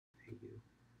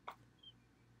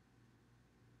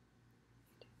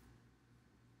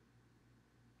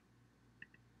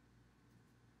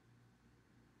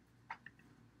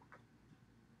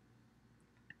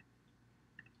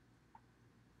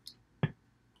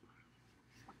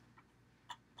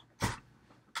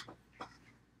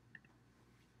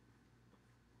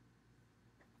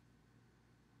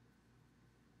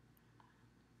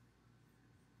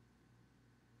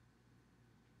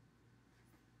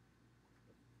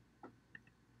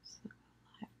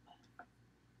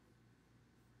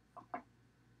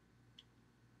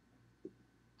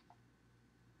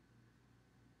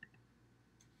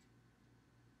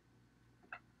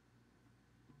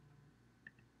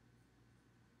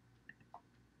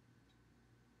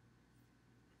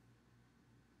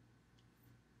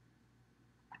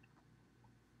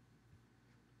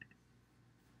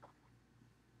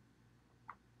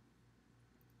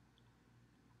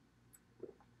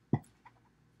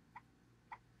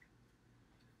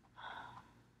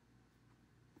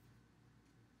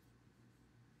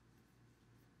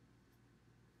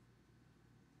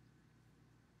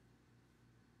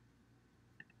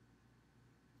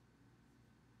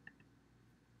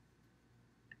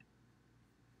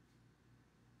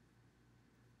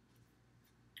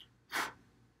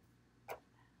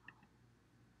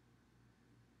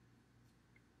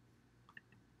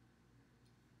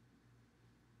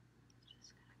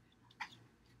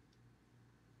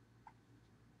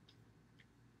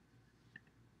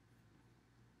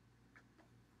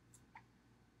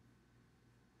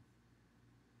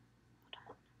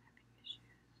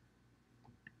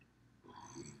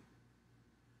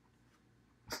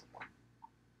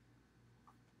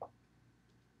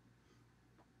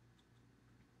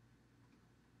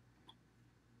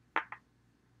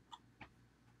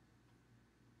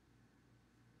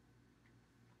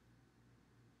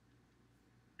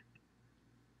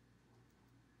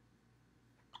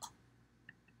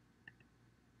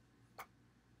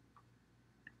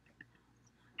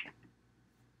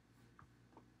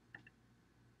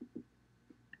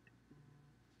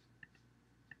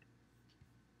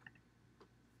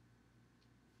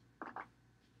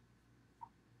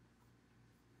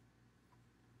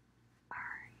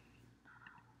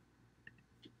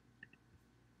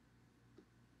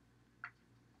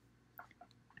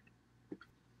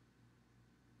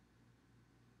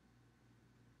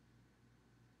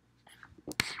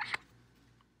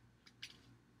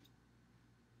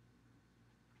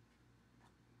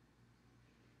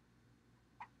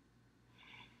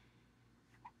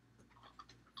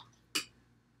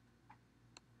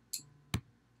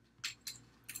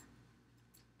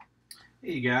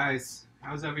Hey guys,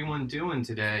 how's everyone doing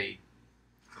today?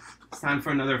 It's time for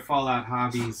another Fallout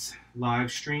Hobbies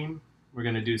live stream. We're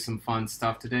going to do some fun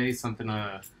stuff today, something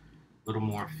a little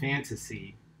more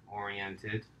fantasy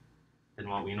oriented than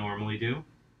what we normally do.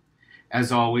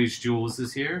 As always, Jules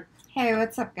is here. Hey,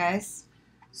 what's up, guys?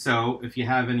 So if you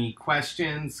have any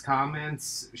questions,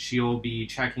 comments, she'll be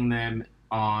checking them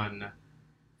on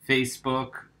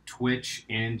Facebook, Twitch,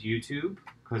 and YouTube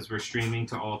because we're streaming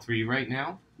to all three right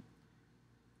now.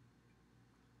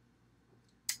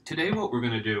 Today what we're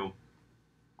going to do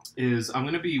is I'm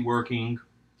going to be working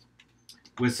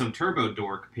with some Turbo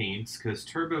Dork paints because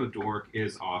Turbo Dork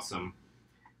is awesome.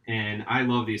 And I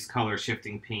love these color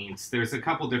shifting paints. There's a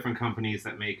couple different companies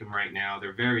that make them right now.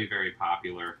 They're very, very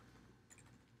popular.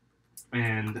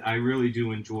 And I really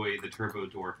do enjoy the Turbo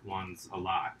Dork ones a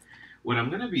lot. What I'm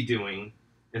going to be doing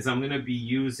is I'm going to be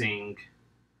using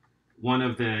one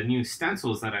of the new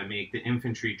stencils that I make, the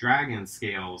Infantry Dragon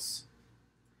Scales,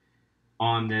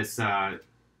 on this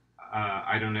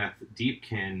Idoneth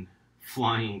Deepkin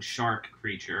flying shark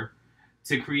creature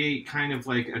to create kind of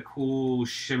like a cool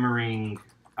shimmering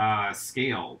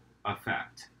scale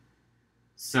effect.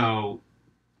 So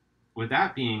with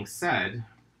that being said,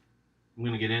 I'm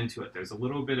going to get into it. There's a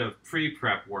little bit of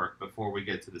pre-prep work before we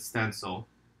get to the stencil.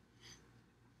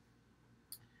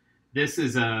 This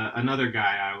is another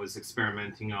guy I was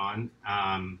experimenting on.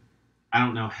 I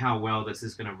don't know how well this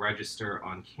is going to register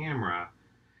on camera,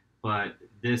 but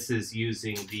this is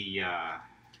using the,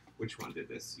 which one did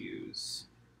this use?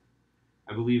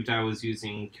 I believed I was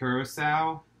using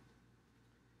Curacao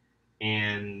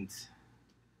and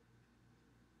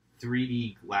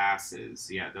 3D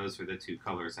glasses. Yeah, those were the two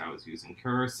colors I was using.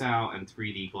 Curacao and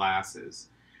 3D glasses.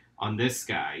 On this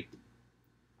guy,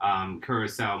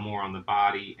 Curacao more on the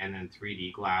body and then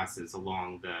 3D glasses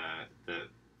along the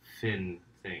fin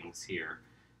things here.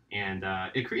 And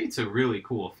it creates a really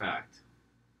cool effect.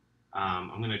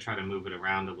 I'm going to try to move it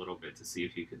around a little bit to see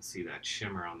if you can see that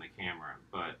shimmer on the camera,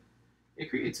 but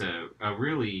it creates a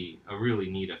really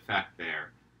neat effect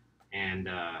there, and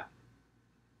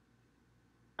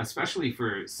especially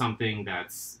for something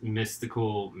that's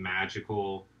mystical,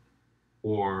 magical,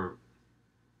 or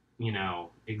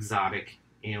exotic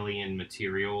alien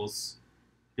materials.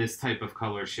 This type of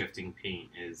color shifting paint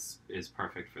is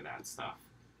perfect for that stuff.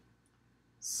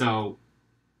 So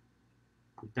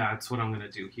that's what I'm going to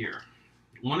do here.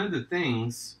 One of the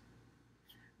things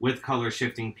with color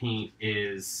shifting paint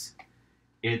is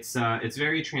it's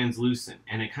very translucent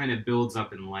and it kind of builds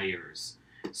up in layers.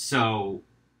 So,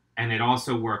 and it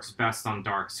also works best on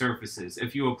dark surfaces.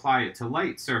 If you apply it to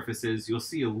light surfaces, you'll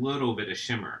see a little bit of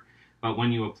shimmer. But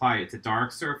when you apply it to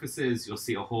dark surfaces, you'll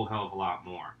see a whole hell of a lot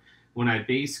more. When I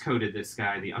base coated this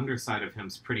guy, the underside of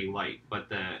him's pretty light, but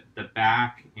the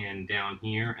back and down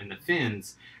here and the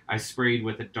fins, I sprayed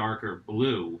with a darker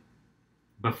blue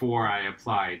before I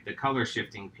applied the color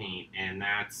shifting paint, and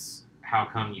that's how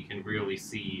come you can really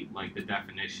see like the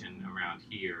definition around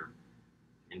here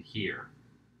and here.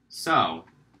 So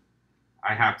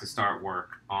I have to start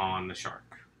work on the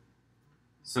shark.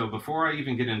 So before I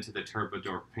even get into the Turbo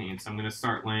Dork paints, I'm going to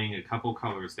start laying a couple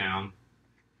colors down.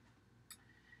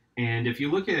 And if you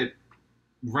look at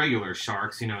regular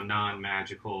sharks,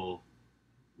 non-magical,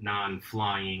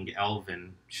 non-flying,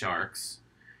 elven sharks,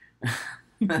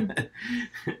 a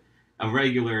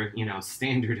regular,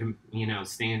 standard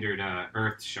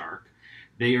earth shark,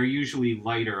 they are usually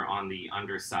lighter on the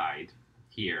underside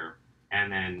here and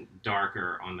then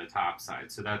darker on the top side.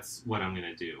 So that's what I'm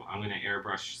going to do. I'm going to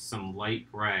airbrush some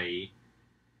light gray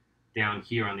down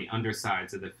here on the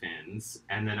undersides of the fins,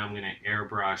 and then I'm going to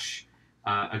airbrush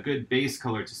a good base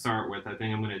color to start with. I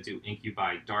think I'm going to do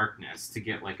Incubi Darkness to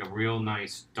get like a real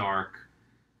nice dark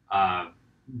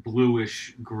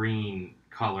bluish green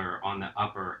color on the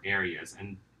upper areas,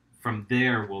 and from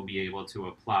there we'll be able to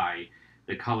apply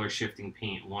the color shifting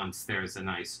paint once there's a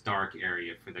nice dark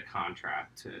area for the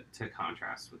contrast to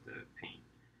contrast with the paint.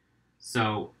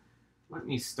 So let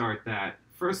me start that.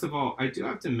 First of all, I do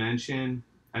have to mention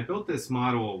I built this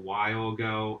model a while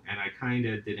ago, and I kind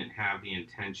of didn't have the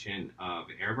intention of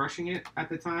airbrushing it at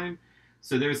the time.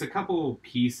 So there's a couple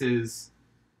pieces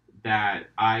that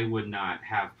I would not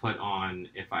have put on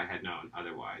if I had known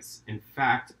otherwise. In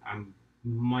fact, I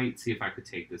might see if I could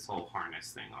take this whole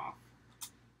harness thing off.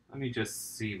 Let me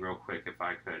just see real quick if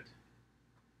I could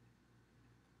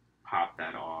pop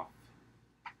that off.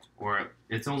 Or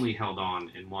it's only held on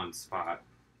in one spot.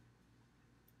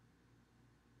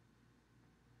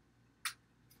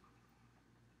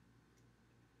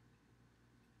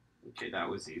 Okay, that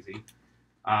was easy.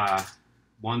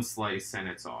 One slice and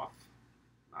it's off.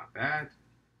 Not bad.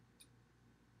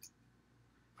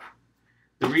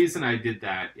 The reason I did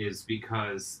that is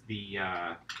because the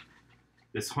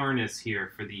this harness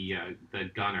here for the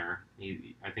gunner,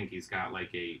 I think he's got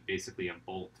like basically a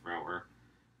bolt thrower,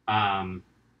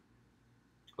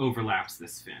 overlaps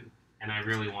this fin. And I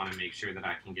really want to make sure that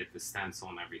I can get the stencil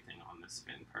and everything on this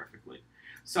fin perfectly.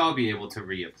 So I'll be able to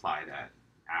reapply that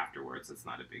afterwards. It's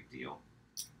not a big deal.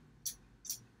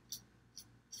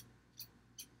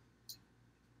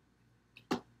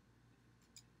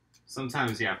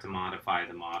 Sometimes you have to modify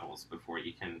the models before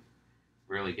you can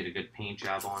really get a good paint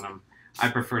job on them. I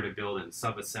prefer to build in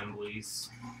sub-assemblies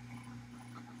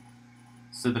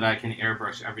so that I can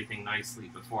airbrush everything nicely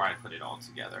before I put it all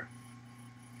together.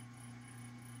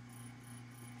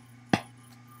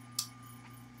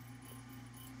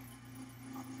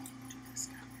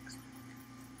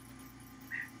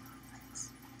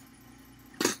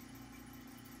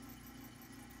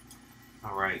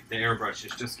 Alright, the airbrush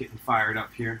is just getting fired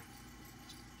up here.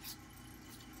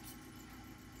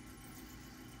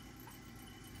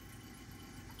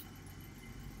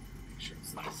 Make sure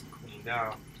it's nice and cleaned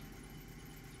out.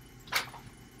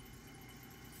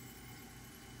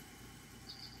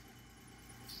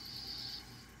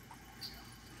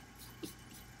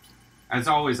 As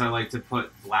always, I like to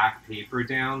put black paper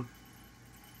down,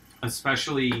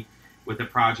 especially with a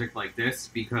project like this,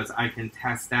 because I can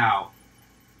test out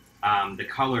the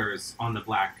colors on the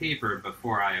black paper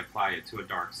before I apply it to a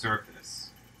dark surface.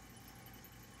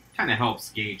 Kind of helps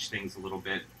gauge things a little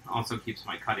bit. Also keeps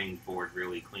my cutting board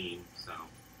really clean, so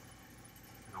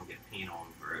I don't get paint all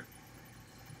over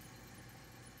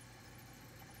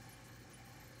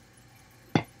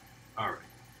it. Alright.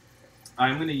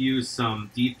 I'm going to use some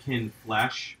Deepkin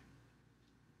flesh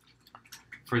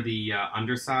for the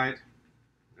underside.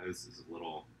 This is a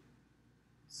little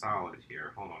solid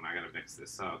here. Hold on, I gotta mix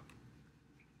this up.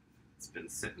 It's been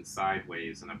sitting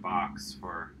sideways in a box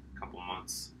for a couple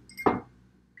months. Okay.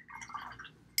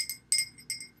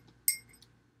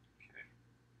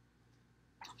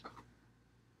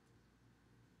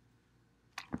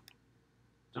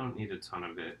 Don't need a ton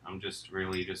of it. I'm just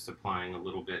really just applying a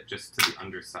little bit just to the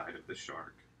underside of the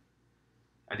shark.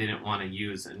 I didn't want to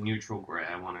use a neutral gray.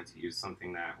 I wanted to use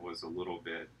something that was a little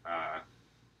bit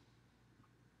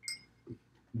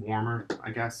warmer,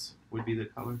 I guess, would be the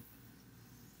color,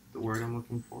 the word I'm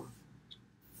looking for.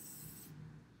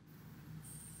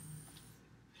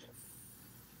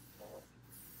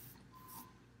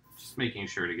 Just making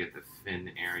sure to get the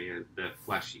fin area, the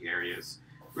fleshy areas.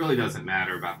 Really doesn't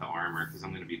matter about the armor because I'm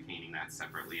going to be painting that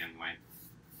separately anyway.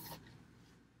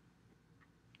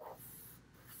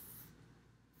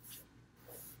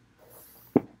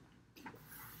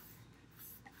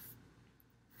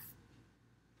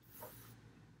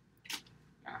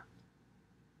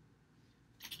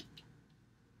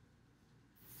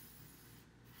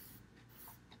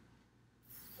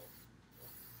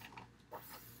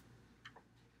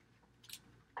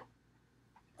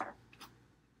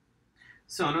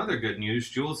 So another good news,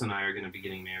 Jules and I are going to be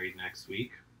getting married next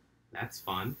week. That's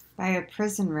fun. By a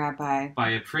prison rabbi. By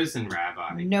a prison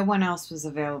rabbi. No one else was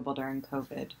available during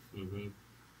COVID.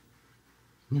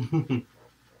 Mm-hmm.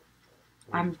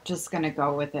 I'm just going to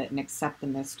go with it and accept the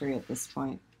mystery at this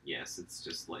point. Yes, it's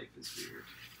just life is weird.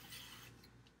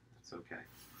 That's okay.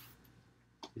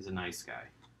 He's a nice guy.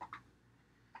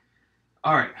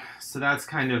 All right, so that's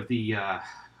kind of the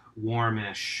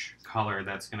warmish color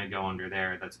that's going to go under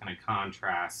there. That's going to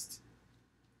contrast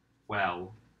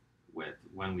well with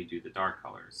when we do the dark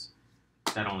colors.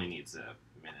 That only needs a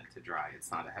minute to dry. It's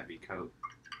not a heavy coat.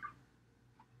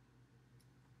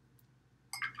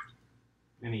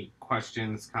 Any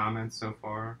questions, comments so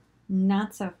far?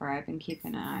 Not so far. I've been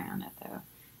keeping an eye on it, though.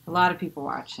 A lot of people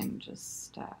watching,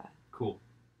 just cool.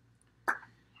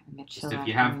 Having a chill Just if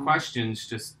you have questions,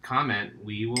 just comment.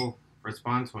 We will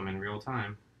respond to them in real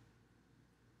time.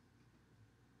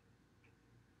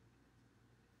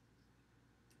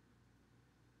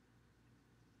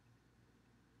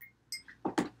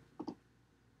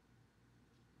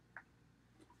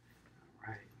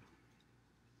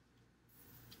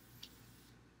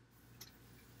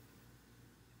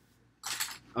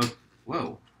 Oh,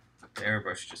 whoa. The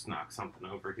airbrush just knocked something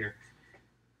over here.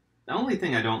 The only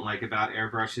thing I don't like about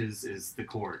airbrushes is the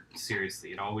cord.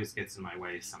 Seriously, it always gets in my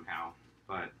way somehow.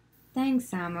 But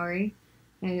thanks, Amory.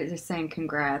 They're just saying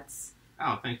congrats.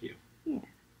 Oh, thank you. Yeah.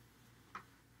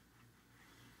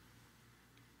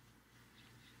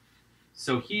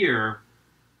 So here,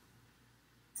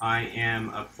 I am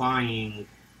applying...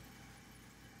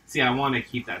 See, I want to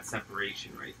keep that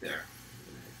separation right there.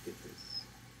 I'm going to get this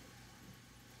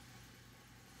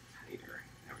tighter.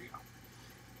 There we go.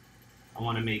 I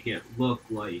want to make it look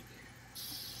like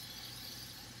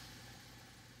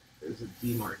there's a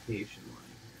demarcation line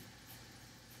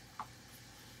here.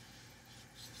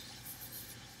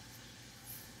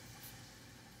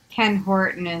 Ken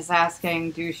Horton is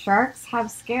asking, do sharks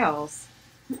have scales?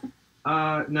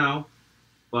 No,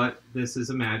 but this is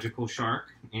a magical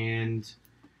shark, and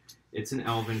it's an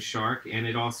elven shark, and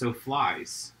it also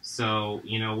flies. So,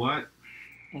 you know what?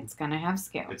 It's going to have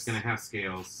scales. It's going to have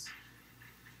scales.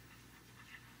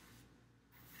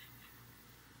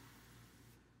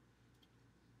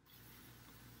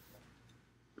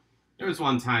 There was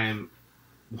one time,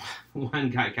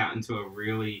 one guy got into a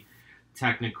really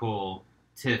technical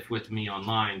tiff with me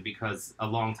online because a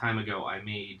long time ago I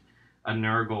made a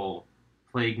Nurgle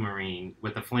Plague Marine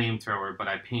with a flamethrower, but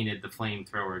I painted the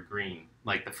flamethrower green,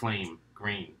 like the flame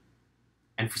green.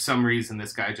 And for some reason,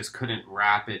 this guy just couldn't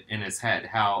wrap it in his head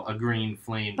how a green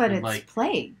flame But could, it's like,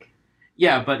 plague.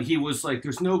 yeah, but he was like,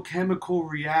 there's no chemical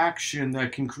reaction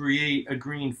that can create a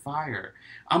green fire.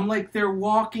 I'm like, they're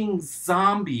walking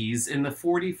zombies in the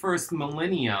 41st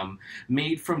millennium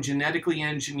made from genetically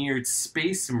engineered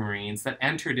space marines that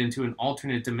entered into an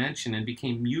alternate dimension and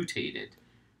became mutated.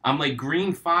 I'm like,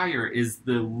 green fire is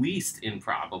the least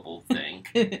improbable thing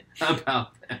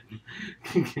about them.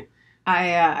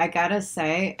 I gotta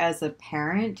say, as a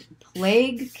parent,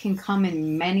 plague can come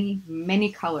in many,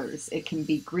 many colors. It can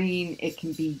be green, it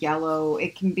can be yellow,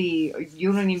 it can be,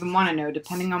 you don't even want to know,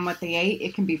 depending on what they ate,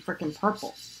 it can be freaking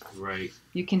purple. Right.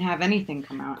 You can have anything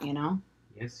come out, you know?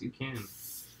 Yes, you can.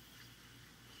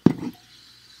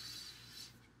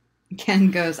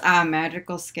 Ken goes,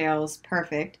 magical scales,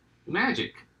 perfect.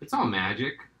 Magic. It's all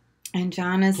magic. And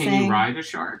John is saying... Can you ride a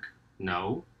shark?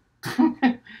 No.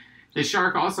 The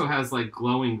shark also has, like,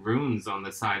 glowing runes on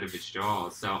the side of its jaw.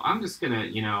 So I'm just going to,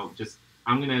 you know,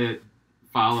 I'm going to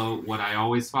follow what I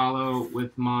always follow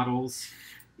with models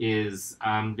is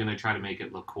I'm going to try to make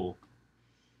it look cool.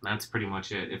 That's pretty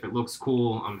much it. If it looks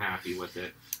cool, I'm happy with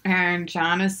it. And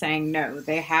John is saying, no,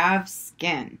 they have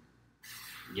skin.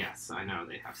 Yes, I know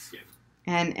they have skin.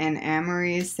 And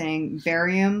Amory is saying,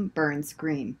 barium burns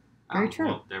green. Very true.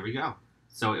 Well, there we go.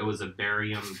 So it was a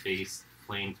barium-based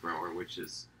flamethrower, which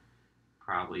is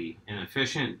probably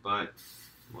inefficient, but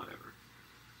whatever.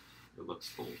 It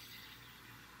looks cool.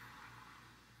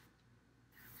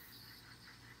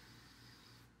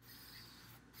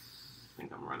 I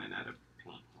think I'm running out of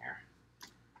paint here.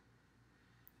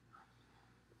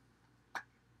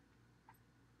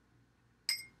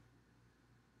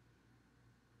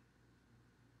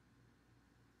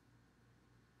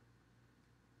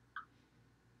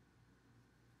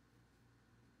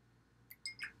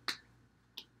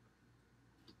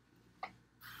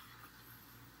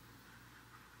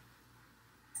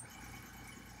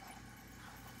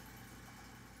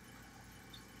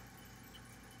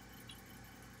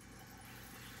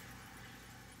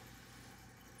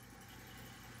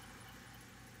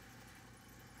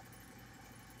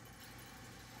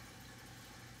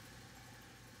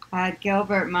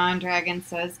 Gilbert Mondragon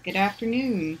says, good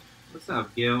afternoon. What's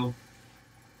up, Gil?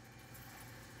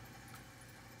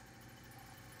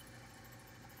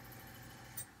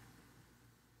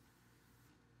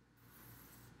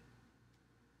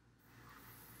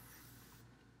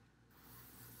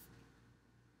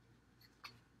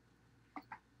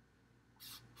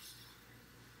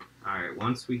 Alright,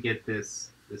 once we get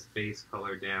this base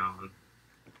color down,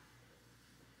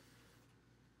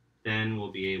 then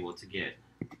we'll be able to get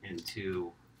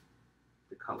into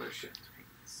the color shift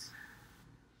paints.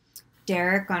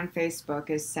 Derek on Facebook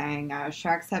is saying,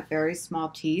 sharks have very small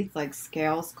teeth, like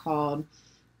scales called,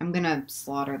 I'm going to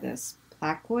slaughter this,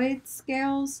 placoid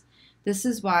scales. This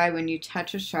is why when you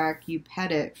touch a shark, you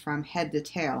pet it from head to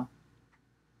tail.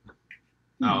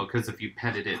 Oh, because if you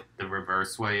petted it the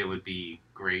reverse way, it would be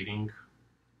grating?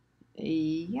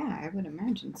 Yeah, I would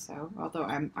imagine so. Although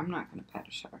I'm not going to pet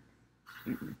a shark.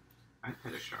 Mm-mm. I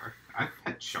pet a shark. I've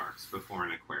pet sharks before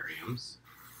in aquariums.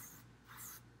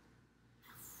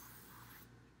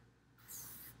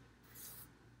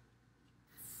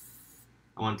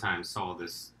 I one time saw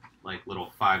this like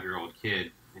little 5-year-old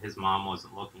kid. His mom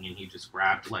wasn't looking, and he just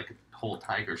grabbed like a whole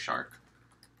tiger shark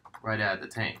right out of the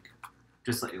tank.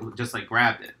 Just like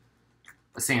grabbed it.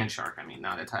 A sand shark, I mean,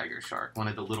 not a tiger shark. One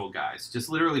of the little guys. Just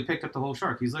literally picked up the whole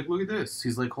shark. He's like, look at this.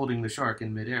 He's like holding the shark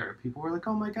in midair. People were like,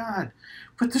 oh my god,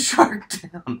 put the shark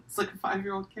down. It's like a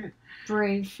 5-year-old kid.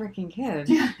 Brave freaking kid.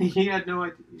 Yeah, he had no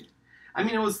idea. I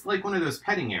mean, it was like one of those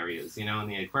petting areas, you know, in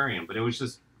the aquarium. But it was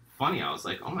just funny. I was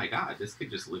like, oh my god, this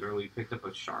kid just literally picked up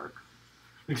a shark.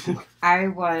 I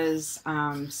was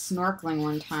snorkeling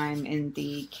one time in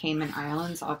the Cayman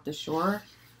Islands off the shore.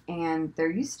 And there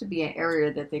used to be an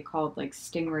area that they called like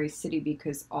Stingray City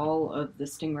because all of the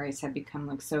stingrays had become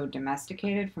like so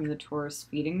domesticated from the tourists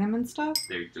feeding them and stuff.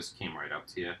 They just came right up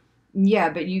to you. Yeah,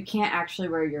 but you can't actually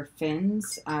wear your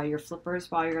fins, your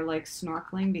flippers while you're like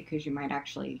snorkeling because you might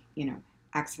actually, you know,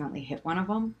 accidentally hit one of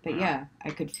them. But yeah,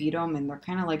 I could feed them, and they're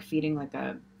kind of like feeding like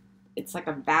it's like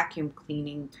a vacuum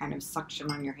cleaning kind of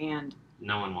suction on your hand.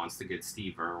 No one wants to get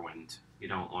Steve Irwin. You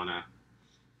don't want to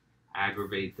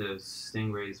aggravate those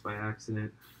stingrays by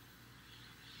accident.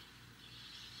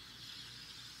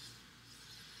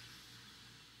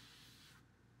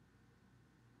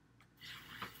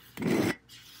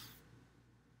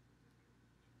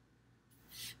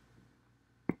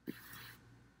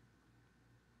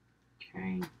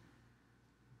 Okay.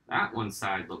 That one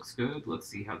side looks good. Let's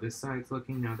see how this side's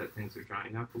looking now that things are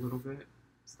drying up a little bit.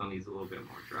 Still needs a little bit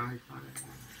more dry time.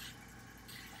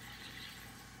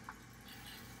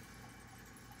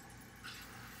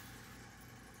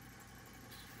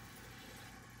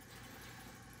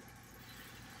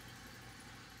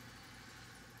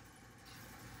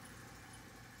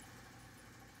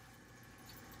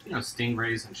 You know,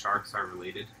 stingrays and sharks are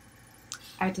related.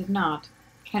 I did not.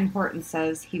 Ken Horton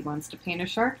says he wants to paint a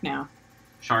shark now.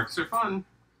 Sharks are fun.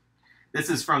 This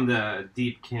is from the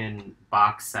Deepkin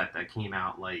box set that came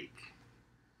out like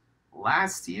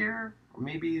last year, or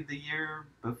maybe the year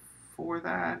before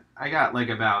that. I got like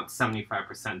about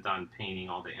 75% done painting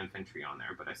all the infantry on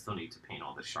there, but I still need to paint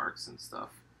all the sharks and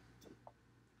stuff.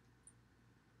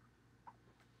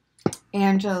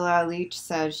 Angela Leach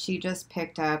says she just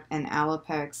picked up an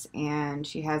Allopex and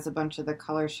she has a bunch of the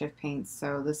color shift paints,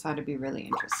 so this ought to be really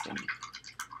interesting.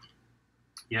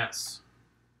 Yes,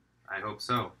 I hope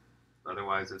so.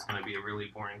 Otherwise, it's going to be a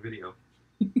really boring video.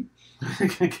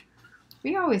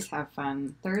 We always have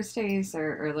fun. Thursdays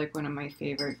are like one of my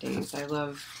favorite days. I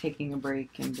love taking a break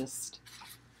and just,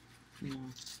 you know.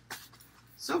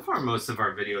 So far, most of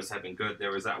our videos have been good.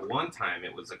 There was that one time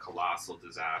it was a colossal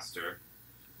disaster.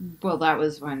 Well, that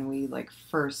was when we like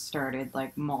first started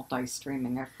like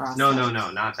multi-streaming across. No,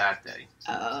 not that day.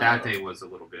 Oh. That day was a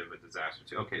little bit of a disaster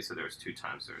too. Okay, so there was 2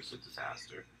 times there was a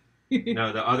disaster.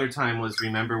 No, the other time was,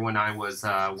 remember when I was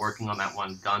working on that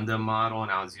one Gundam model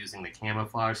and I was using the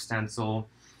camouflage stencil,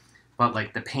 but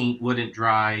like the paint wouldn't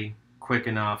dry quick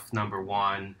enough, number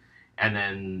one, and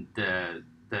then the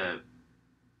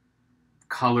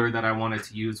color that I wanted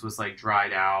to use was like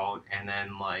dried out, and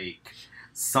then like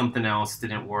something else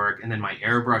didn't work, and then my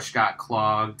airbrush got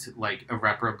clogged like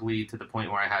irreparably to the point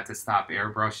where I had to stop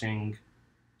airbrushing.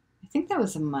 I think that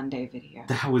was a Monday video.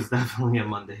 That was definitely a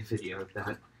Monday video.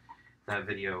 That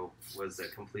video was a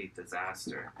complete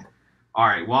disaster. All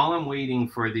right, while I'm waiting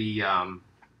for the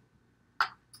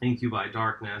Ink You by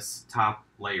Darkness top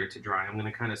layer to dry, I'm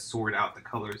going to kind of sort out the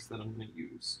colors that I'm going to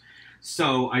use.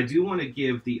 So I do want to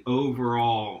give the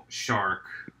overall shark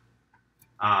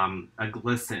a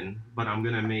glisten, but I'm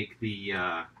going to make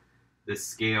the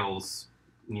scales,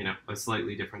 you know, a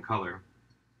slightly different color.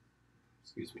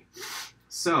 Excuse me.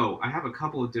 So I have a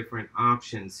couple of different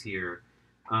options here.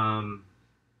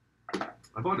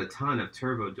 I bought a ton of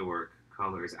Turbo Dork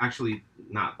colors. Actually,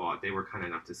 not bought. They were kind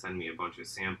enough to send me a bunch of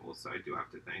samples, so I do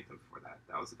have to thank them for that.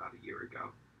 That was about a year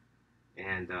ago.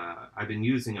 And I've been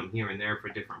using them here and there for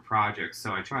different projects,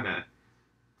 so I try to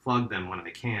plug them when I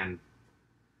can.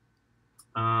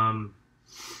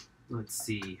 Let's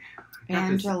see.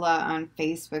 Angela on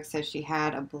Facebook says she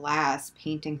had a blast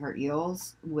painting her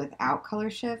eels without color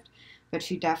shift, but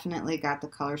she definitely got the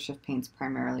color shift paints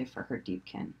primarily for her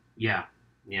Deepkin. Yeah.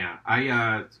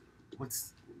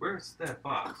 Where's that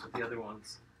box with the other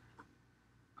ones?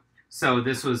 So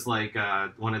this was like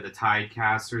one of the Tide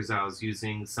casters. I was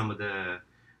using I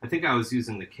think I was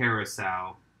using the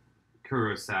Curacao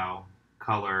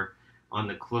color on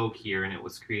the cloak here, and it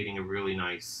was creating a really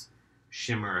nice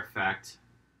shimmer effect.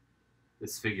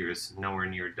 This figure is nowhere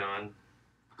near done.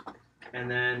 And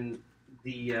then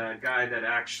the guy that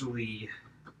actually,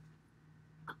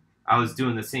 I was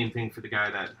doing the same thing for the guy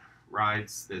that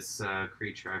rides this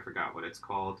creature. I forgot what it's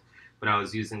called, but I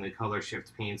was using the color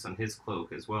shift paints on his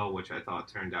cloak as well, which I thought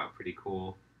turned out pretty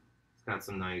cool. It's got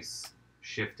some nice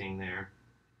shifting there.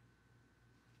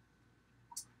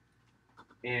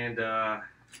 And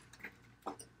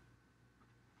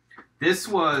this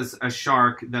was a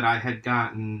shark that I had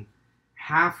gotten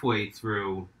halfway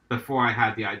through before I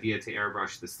had the idea to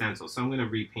airbrush the stencil. So I'm going to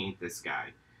repaint this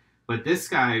guy. But this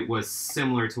guy was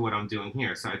similar to what I'm doing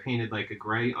here. So I painted like a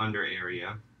gray under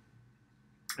area,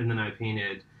 and then I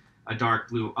painted a dark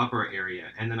blue upper area.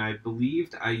 And then I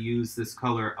believed I used this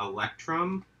color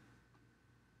Electrum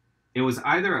It was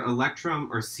either Electrum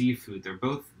or Seafood. They're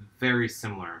both very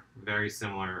similar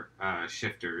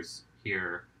shifters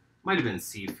here. Might have been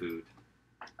Seafood.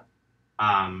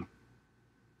 And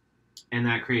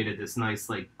that created this nice,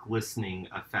 like, glistening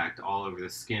effect all over the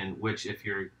skin, which, if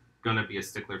you're going to be a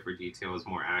stickler for detail, is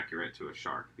more accurate to a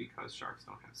shark because sharks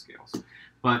don't have scales.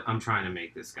 But I'm trying to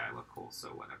make this guy look cool, so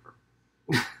whatever.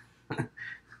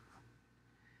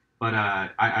 But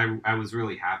I was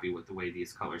really happy with the way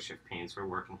these color shift paints were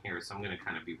working here, so I'm going to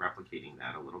kind of be replicating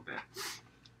that a little bit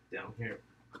down here.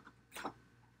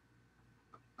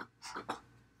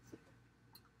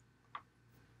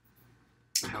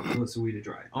 How close are we to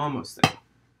dry? Almost there.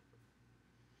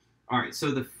 Alright,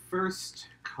 so the first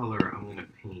color I'm going to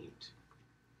paint,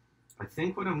 I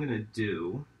think what I'm going to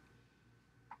do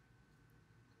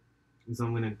is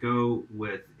I'm going to go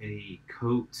with a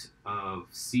coat of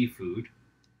Seafood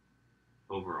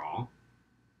overall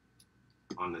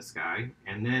on this guy,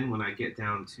 and then when I get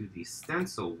down to the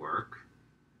stencil work,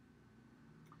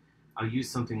 I'll use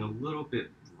something a little bit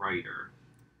brighter.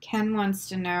 Ken wants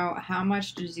to know, how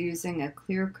much does using a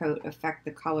clear coat affect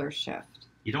the color shift?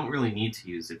 You don't really need to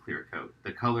use a clear coat.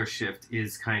 The color shift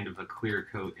is kind of a clear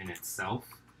coat in itself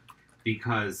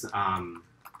because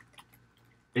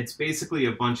it's basically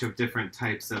a bunch of different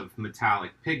types of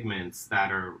metallic pigments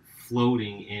that are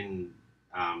floating in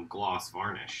gloss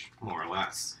varnish, more or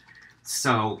less.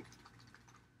 So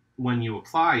when you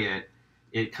apply it,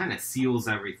 it kind of seals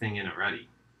everything in already.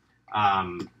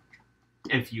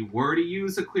 If you were to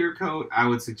use a clear coat, I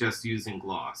would suggest using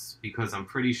gloss because I'm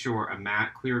pretty sure a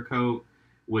matte clear coat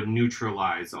would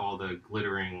neutralize all the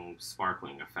glittering,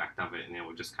 sparkling effect of it, and it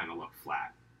would just kind of look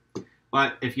flat.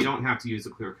 But if you don't have to use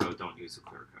a clear coat, don't use a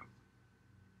clear coat.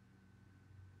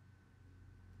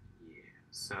 Yeah,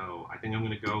 so I think I'm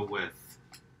going to go with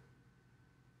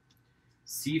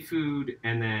Seafood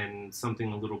and then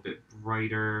something a little bit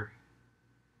brighter.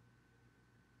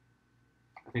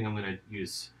 I think I'm going to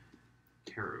use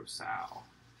Curacao,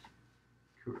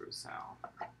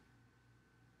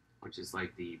 which is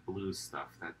like the blue stuff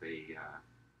that they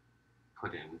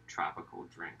put in tropical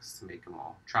drinks to make them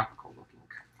all tropical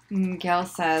looking. Gail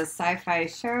says, sci-fi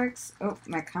sharks. Oh,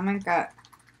 my comment got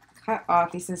cut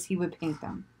off. He says he would paint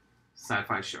them.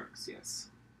 Sci-fi sharks, yes.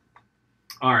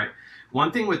 All right.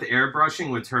 One thing with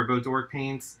airbrushing with Turbo Dork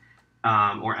paints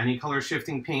or any color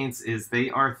shifting paints is they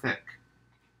are thick.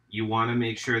 You want to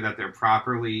make sure that they're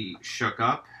properly shook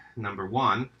up, number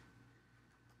one.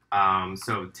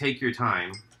 So take your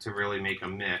time to really make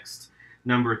them mixed.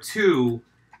 Number two,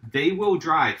 they will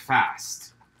dry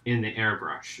fast in the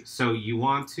airbrush. So you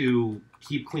want to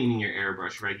keep cleaning your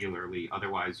airbrush regularly,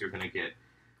 otherwise you're going to get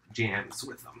jams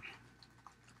with them.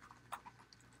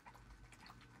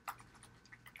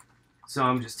 So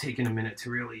I'm just taking a minute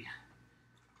to really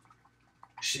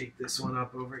shake this one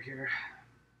up over here.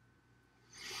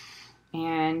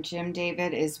 And Jim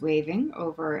David is waving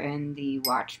over in the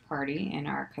watch party in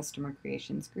our customer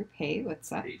creations group. Hey,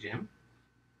 what's up? Hey, Jim.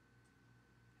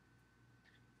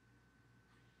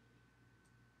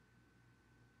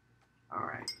 All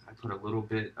right, I put a little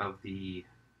bit of the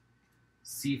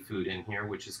Seafood in here,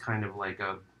 which is kind of like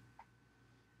a,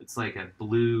 it's like a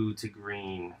blue to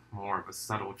green, more of a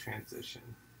subtle transition.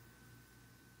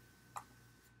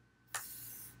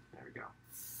 There we go.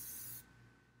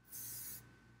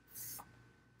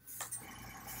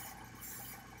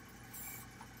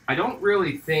 I don't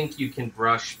really think you can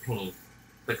brush paint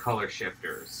the color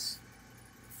shifters.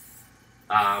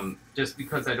 Just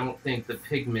because I don't think the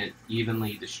pigment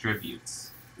evenly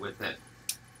distributes with it.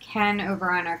 Ken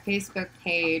over on our Facebook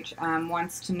page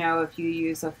wants to know if you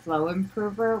use a flow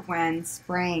improver when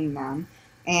spraying them.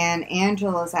 And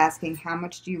Angela's asking, how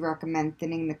much do you recommend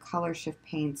thinning the color shift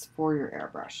paints for your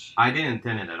airbrush? I didn't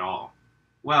thin it at all.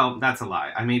 Well, that's a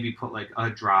lie. I maybe put like a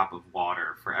drop of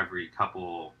water for every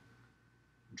couple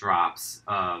drops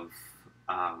of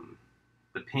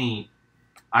the paint.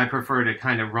 I prefer to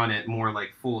kind of run it more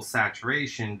like full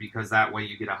saturation because that way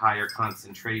you get a higher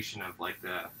concentration of like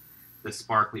the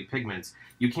sparkly pigments.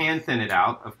 You can thin it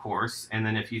out, of course, and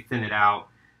then if you thin it out,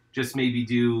 just maybe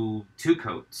do 2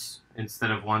 coats instead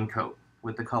of 1 coat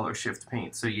with the color shift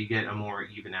paint so you get a more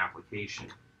even application.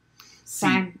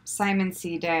 Simon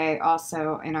C. Day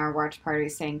also in our watch party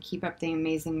saying, keep up the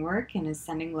amazing work, and is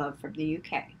sending love from the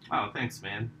UK. Oh, thanks,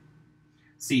 man.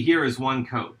 See, here is 1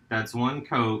 coat. That's 1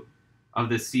 coat of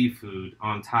the Seafood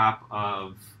on top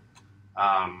of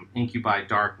Incubi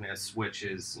Darkness, which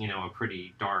is, you know, a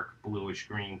pretty dark bluish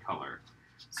green color.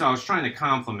 So I was trying to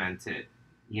complement it,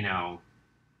 you know,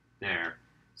 there.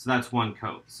 So that's 1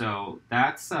 coat. So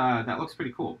that's that looks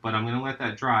pretty cool. But I'm going to let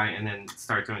that dry and then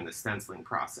start doing the stenciling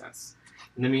process.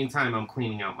 In the meantime, I'm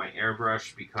cleaning out my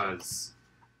airbrush because,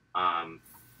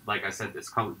 like I said,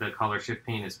 the color shift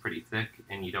paint is pretty thick,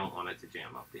 and you don't want it to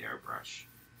jam up the airbrush.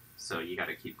 So you got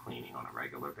to keep cleaning on a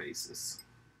regular basis.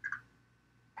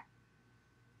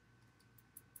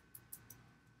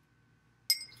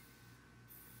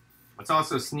 It's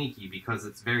also sneaky because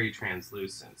it's very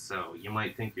translucent, so you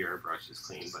might think your airbrush is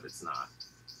clean, but it's not.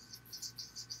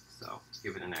 So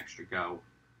give it an extra go.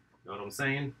 Know what I'm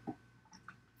saying?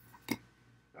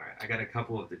 Alright, I got a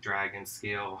couple of the Dragon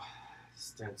Scale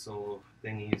Stencil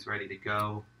thingies ready to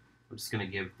go. I'm just going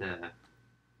to give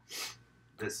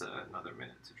this another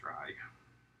minute to dry.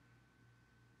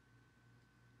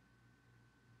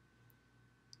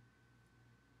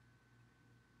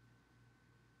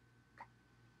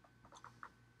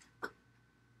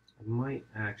 I might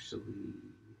actually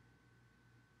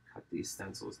cut these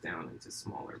stencils down into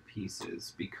smaller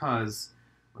pieces because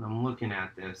when I'm looking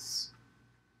at this,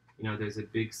 you know, there's a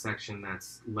big section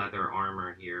that's leather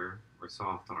armor here, or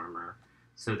soft armor.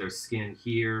 So there's skin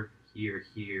here, here,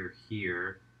 here,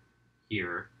 here,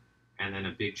 here, and then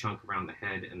a big chunk around the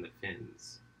head and the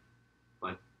fins.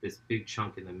 But this big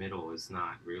chunk in the middle is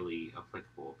not really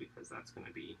applicable because that's going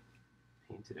to be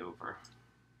painted over.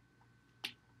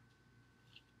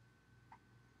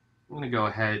 I'm going to go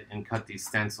ahead and cut these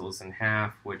stencils in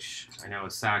half, which I know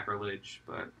is sacrilege,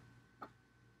 but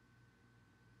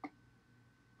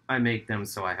I make them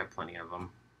so I have plenty of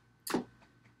them.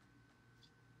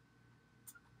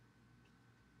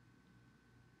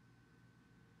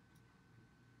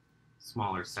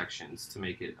 Smaller sections to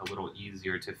make it a little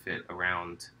easier to fit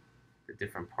around the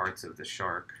different parts of the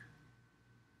shark.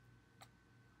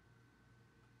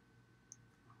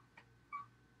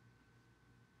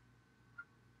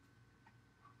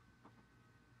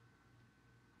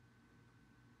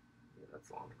 Yeah,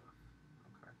 that's long enough.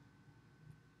 Okay.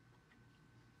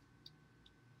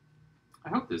 I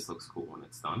hope this looks cool when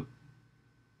it's done.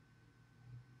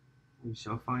 We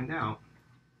shall find out.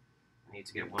 I need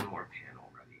to get one more panel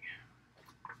ready.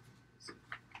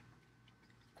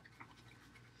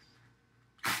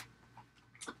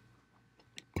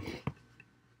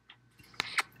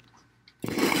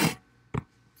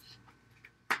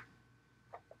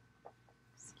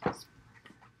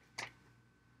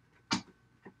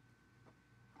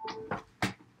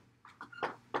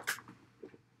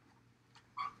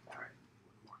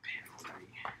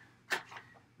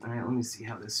 Alright, let me see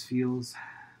how this feels.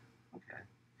 Okay,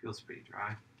 feels pretty dry.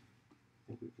 I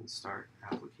think we can start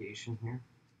application here.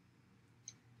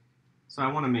 So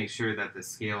I want to make sure that the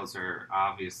scales are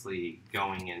obviously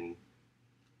going in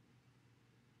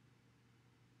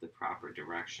the proper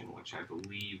direction, which I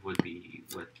believe would be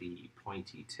with the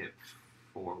pointy tip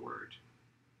forward.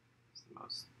 It's the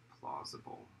most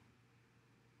plausible.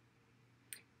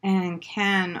 And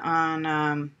Ken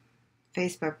on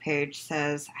Facebook page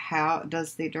says, how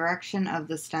does the direction of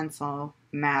the stencil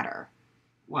matter?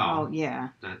 Well, yeah.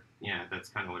 That's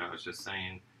kind of what I was just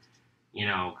saying. You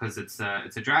know, because it's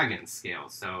a dragon scale,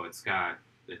 so it's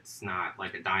not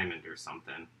like a diamond or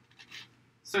something.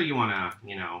 So you want to,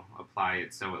 you know, apply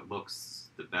it so it looks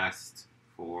the best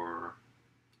for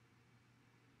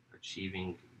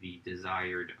achieving the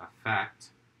desired effect.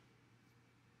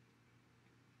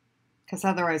 Because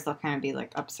otherwise they'll kind of be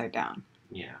like upside down.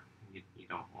 Yeah, you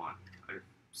don't want a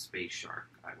space shark.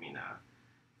 I mean,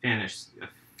 a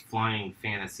flying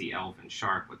fantasy elven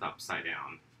shark with upside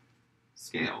down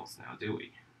scales, now do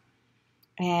we?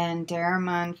 And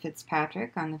Daramon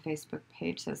Fitzpatrick on the Facebook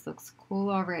page says, looks cool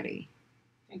already.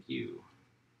 Thank you.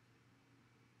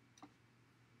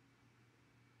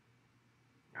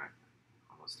 Alright,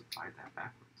 almost applied that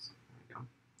backwards. There we go.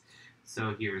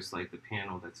 So here's like the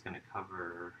panel that's going to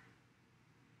cover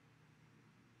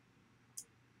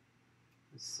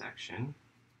this section.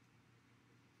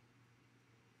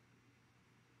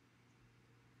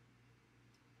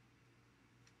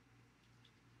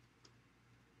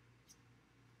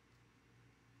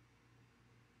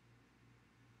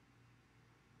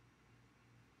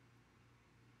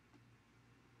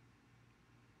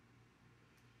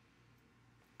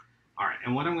 All right,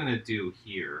 and what I'm going to do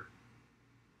here.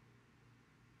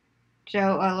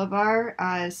 Joe Olivar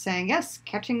is saying, yes,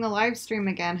 catching the live stream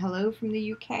again. Hello from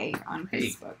the UK on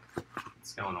Facebook.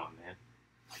 What's going on, man?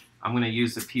 I'm going to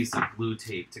use a piece of blue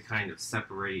tape to kind of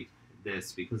separate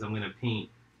this because I'm going to paint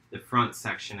the front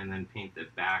section and then paint the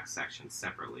back section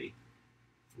separately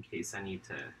in case I need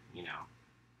to, you know,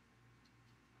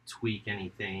 tweak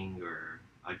anything or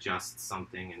adjust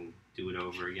something and do it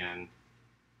over again,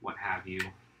 what have you.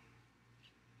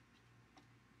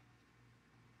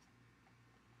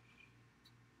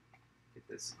 Get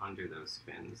this under those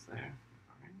fins there.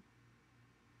 All right.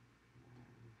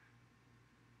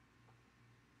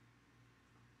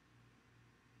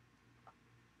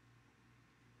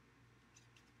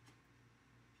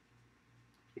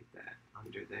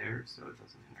 under there so it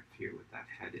doesn't interfere with that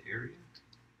head area.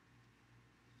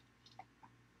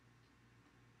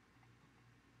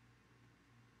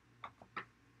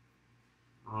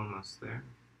 Almost there.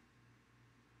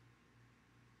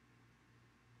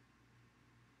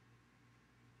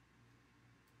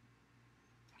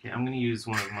 Okay, I'm going to use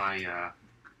one of my,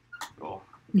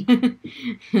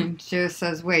 Joe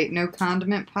says, wait, no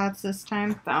condiment pots this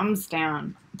time? Thumbs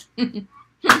down.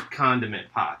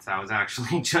 condiment pots. I was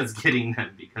actually just getting them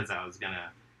because I was going to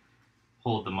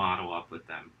hold the model up with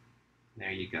them.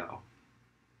 There you go.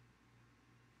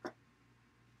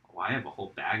 Oh, I have a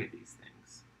whole bag of these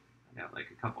things. I got like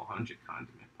a couple hundred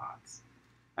condiment pots.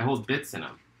 I hold bits in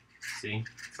them. See?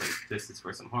 It's like this is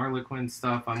for some Harlequin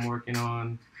stuff I'm working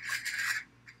on.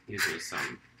 These are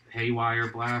some haywire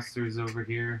blasters over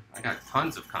here. I got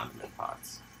tons of condiment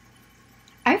pots.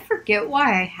 I forget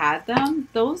why I had them.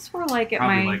 Those were like at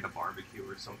Probably like a barbecue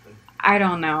or something. I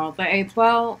don't know.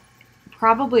 Well,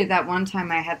 probably that one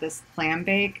time I had this clam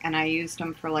bake and I used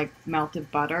them for like melted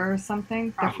butter or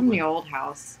something. Probably. They're from the old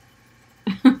house.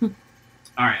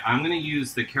 Alright, I'm going to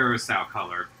use the Curacao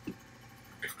color.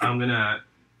 I'm going to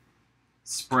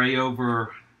spray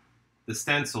over the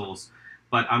stencils,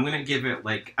 but I'm going to give it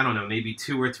like, I don't know, maybe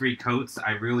 2 or 3 coats.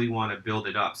 I really want to build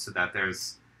it up so that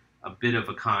there's a bit of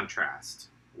a contrast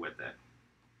with it.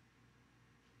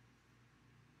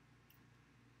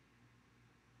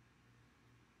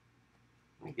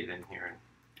 Let me get in here and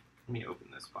let me open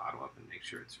this bottle up and make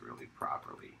sure it's really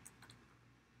properly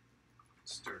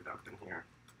stirred up in here.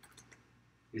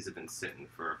 These have been sitting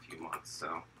for a few months, so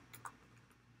I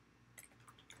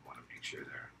want to make sure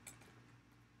they're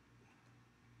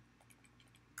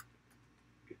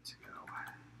good to go.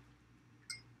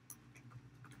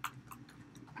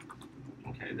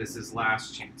 Okay, this is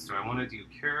last chance. Do I want to do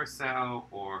Curacao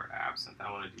or Absinthe? I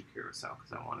want to do Curacao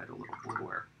because I want it a little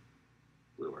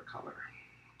bluer color.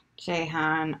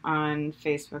 Jehan on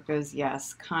Facebook goes,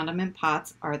 yes, condiment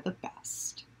pots are the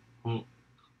best. Okay.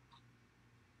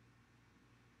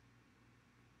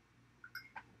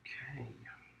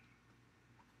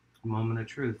 Moment of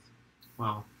truth.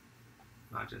 Well,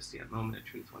 not just yet. Moment of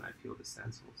truth when I peel the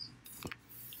stencils.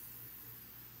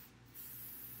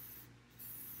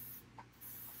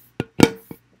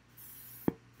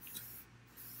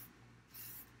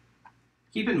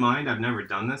 Keep in mind, I've never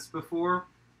done this before,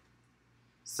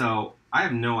 so I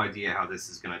have no idea how this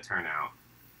is going to turn out.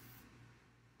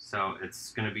 So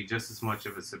it's going to be just as much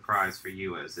of a surprise for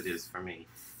you as it is for me.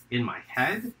 In my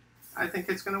head, I think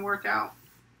it's going to work out.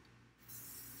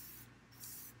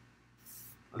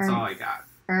 That's all I got.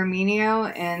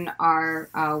 Armenio in our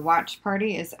watch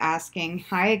party is asking,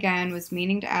 hi again, was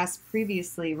meaning to ask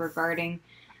previously regarding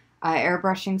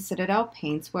airbrushing Citadel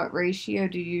paints. What ratio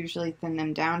do you usually thin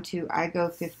them down to? I go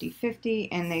 50-50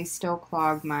 and they still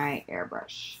clog my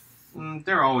airbrush.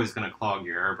 They're always going to clog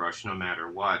your airbrush no matter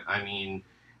what. I mean,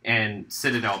 and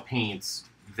Citadel paints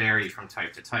vary from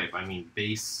type to type. I mean,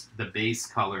 the base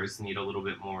colors need a little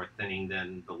bit more thinning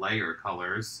than the layer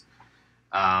colors.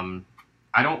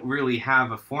 I don't really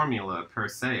have a formula per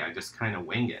se. I just kind of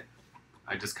wing it.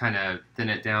 I just kind of thin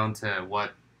it down to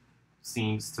what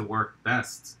seems to work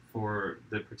best for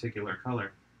the particular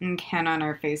color. And Ken on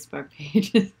our Facebook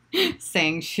page is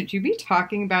saying, should you be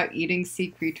talking about eating sea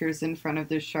creatures in front of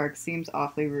the shark? Seems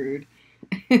awfully rude.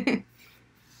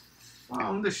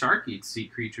 Well, the shark eats sea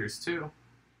creatures too.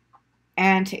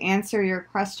 And to answer your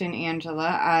question,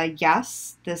 Angela,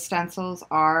 yes, the stencils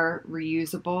are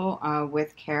reusable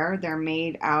with care. They're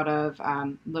made out of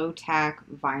low-tack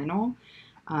vinyl.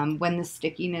 When the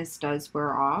stickiness does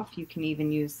wear off, you can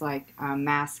even use like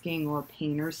masking or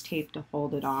painter's tape to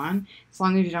hold it on. As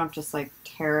long as you don't just like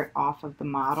tear it off of the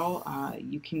model,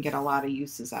 you can get a lot of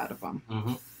uses out of them.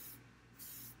 Mm-hmm.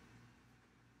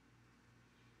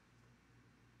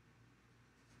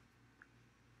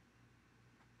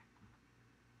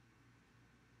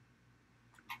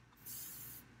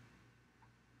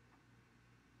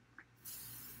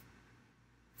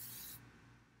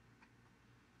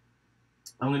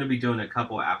 I'm going to be doing a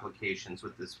couple applications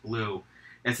with this blue.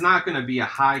 It's not going to be a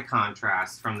high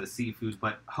contrast from the seafood,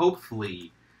 but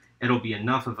hopefully it'll be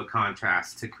enough of a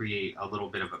contrast to create a little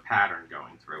bit of a pattern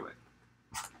going through it.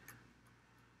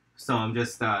 So I'm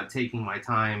just taking my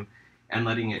time and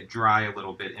letting it dry a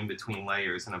little bit in between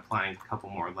layers and applying a couple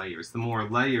more layers. The more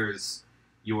layers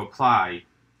you apply,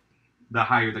 the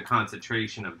higher the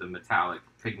concentration of the metallic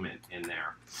pigment in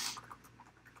there.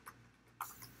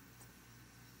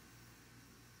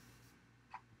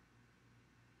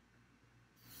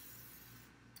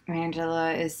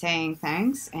 Angela is saying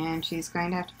thanks, and she's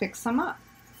going to have to pick some up.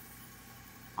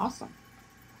 Awesome.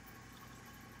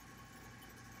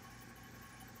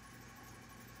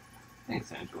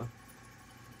 Thanks, Angela.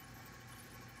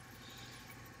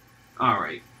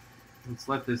 Alright, let's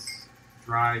let this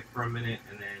dry for a minute,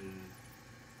 and then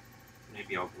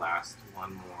maybe I'll blast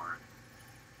one more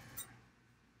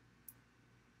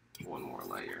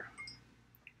layer.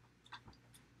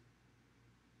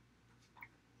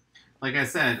 Like I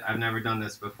said, I've never done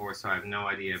this before, so I have no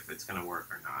idea if it's going to work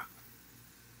or not.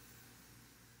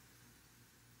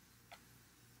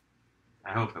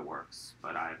 I hope it works,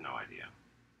 but I have no idea.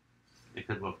 It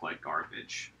could look like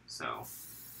garbage, so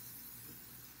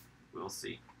we'll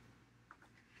see.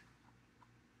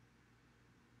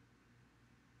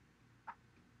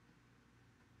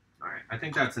 Alright, I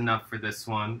think that's enough for this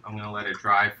one. I'm going to let it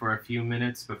dry for a few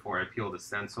minutes before I peel the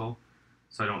stencil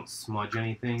so I don't smudge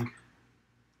anything.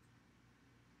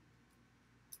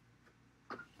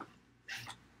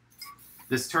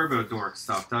 This Turbo Dork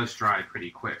stuff does dry pretty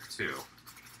quick too,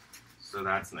 so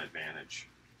that's an advantage.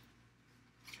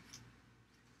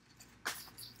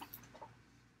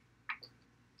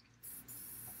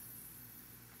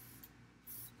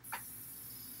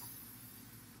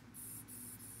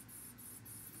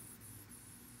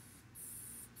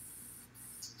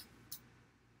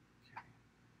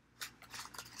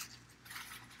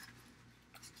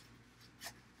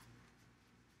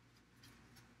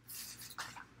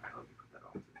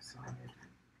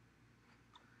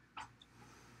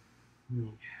 Let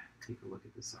me take a look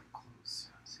at this up close,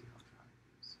 see how dry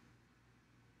it is.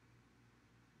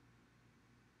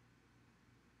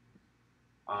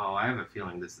 Oh, I have a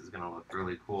feeling this is going to look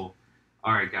really cool.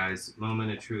 Alright guys, moment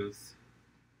of truth.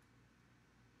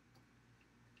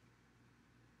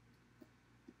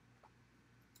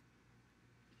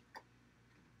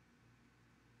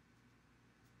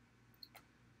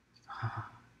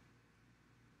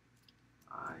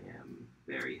 I am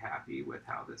very happy with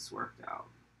how this worked out.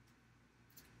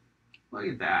 Look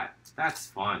at that. That's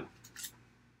fun.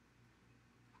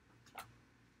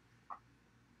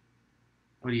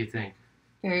 What do you think?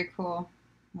 Very cool.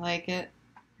 I like it.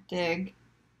 Dig.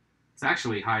 It's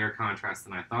actually higher contrast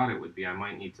than I thought it would be. I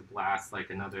might need to blast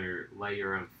like another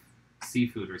layer of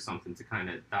seafood or something to kind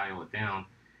of dial it down.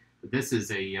 But this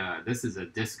is a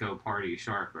disco party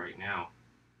shark right now.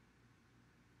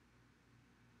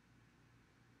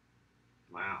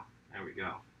 Wow. There we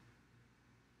go.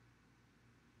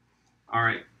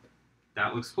 Alright,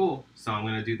 that looks cool. So I'm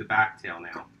going to do the back tail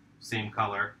now. Same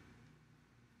color.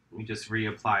 Let me just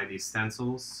reapply these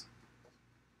stencils.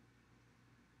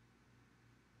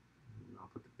 And I'll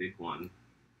put the big one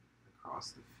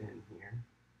across the fin here.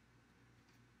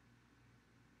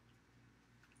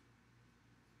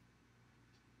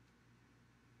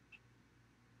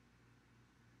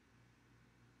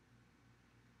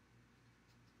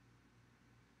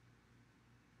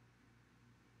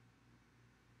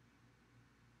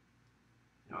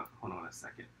 Hold on a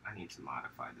second. I need to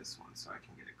modify this one so I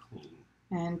can get it clean.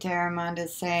 And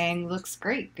Taramonda's saying, looks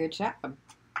great. Good job.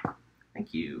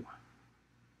 Thank you.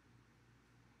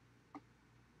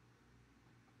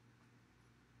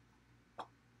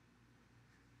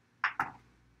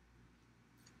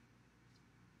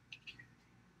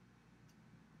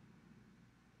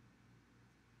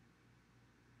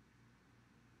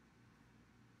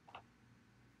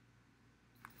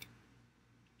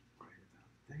 Right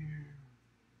about there.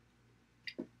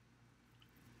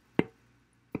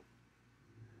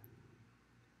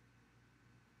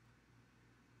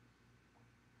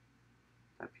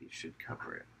 That piece should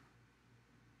cover it.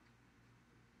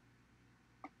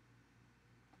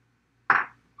 There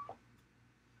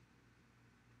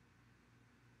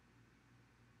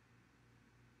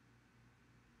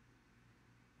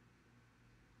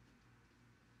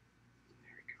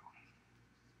we go.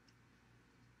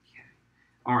 Okay.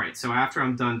 All right, so after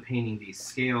I'm done painting these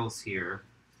scales here,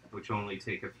 which only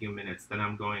take a few minutes, then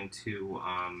I'm going to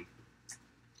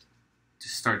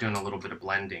just start doing a little bit of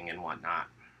blending and whatnot.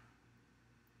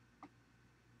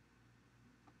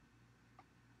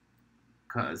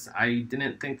 Because I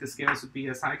didn't think the scales would be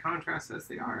as high contrast as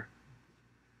they are.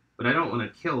 But I don't want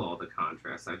to kill all the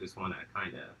contrast. I just want to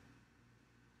kind of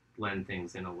blend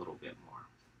things in a little bit more.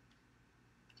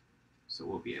 So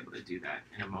we'll be able to do that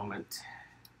in a moment.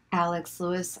 Alex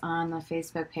Lewis on the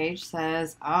Facebook page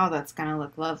says, oh, that's going to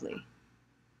look lovely.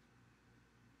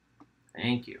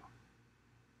 Thank you.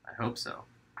 I hope so.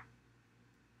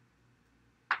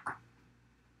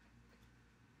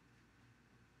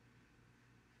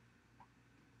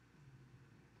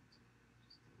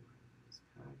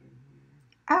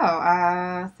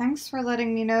 Oh, thanks for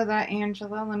letting me know that,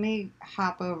 Angela. Let me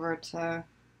hop over to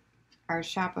our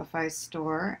Shopify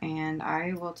store and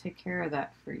I will take care of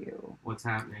that for you. What's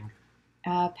happening?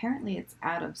 Apparently it's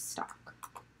out of stock.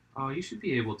 Oh, you should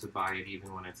be able to buy it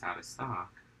even when it's out of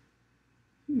stock.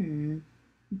 Hmm.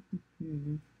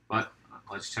 But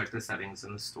let's check the settings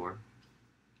in the store.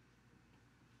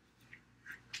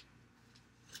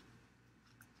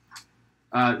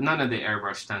 None of the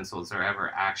airbrush stencils are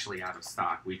ever actually out of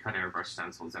stock. We cut airbrush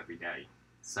stencils every day.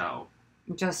 So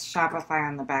just Shopify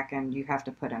on the back end, you have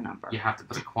to put a number. You have to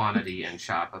put a quantity in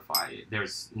Shopify.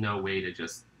 There's no way to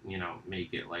just,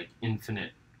 make it like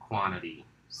infinite quantity.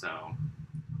 So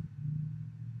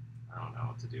I don't know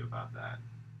what to do about that.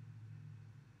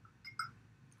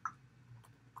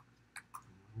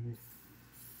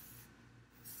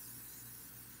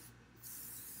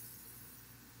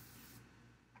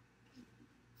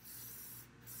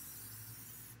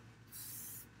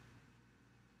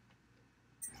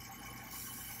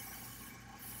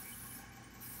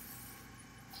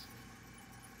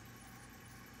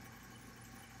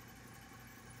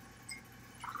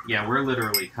 Yeah, we're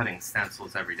literally cutting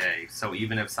stencils every day. So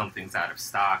even if something's out of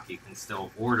stock, you can still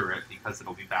order it because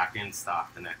it'll be back in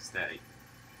stock the next day.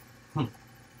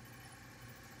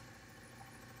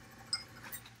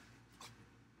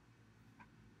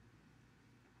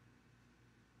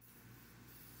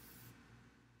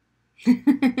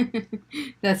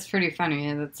 That's pretty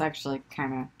funny. That's actually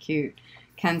kind of cute.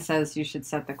 Ken says you should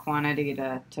set the quantity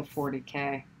to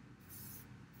 40K.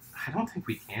 I don't think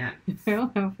we can. I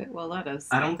don't know if it will let us.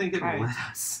 I don't think it will let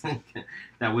us.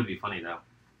 That would be funny, though.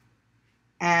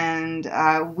 And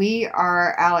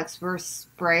Alex, we're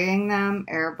spraying them,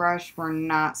 airbrush. We're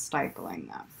not stippling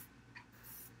them.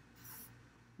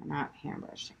 We're not hand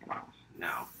brushing at all.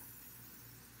 No.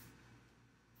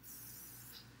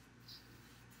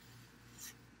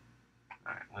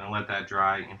 Alright, I'm going to let that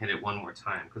dry and hit it one more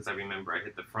time because I remember I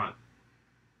hit the front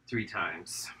 3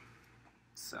 times.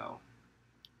 So...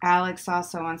 Alex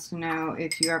also wants to know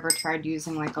if you ever tried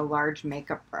using like a large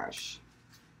makeup brush.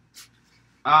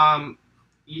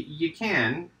 You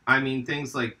can. I mean,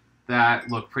 things like that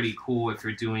look pretty cool if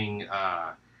you're doing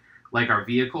like our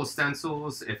vehicle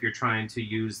stencils. If you're trying to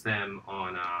use them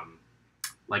on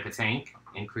like a tank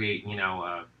and create,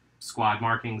 squad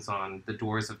markings on the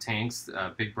doors of tanks,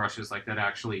 big brushes like that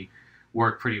actually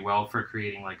work pretty well for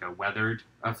creating like a weathered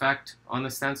effect on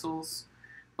the stencils.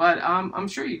 But I'm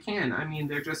sure you can. I mean,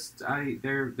 they're just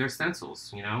they're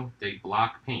stencils. They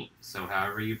block paint. So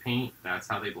however you paint, that's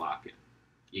how they block it.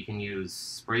 You can use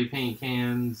spray paint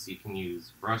cans. You can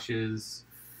use brushes.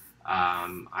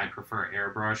 I prefer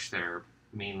airbrush. They're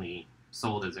mainly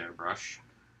sold as airbrush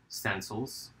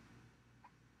stencils.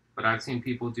 But I've seen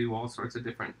people do all sorts of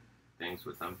different things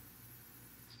with them.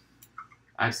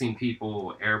 I've seen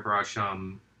people airbrush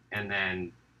them and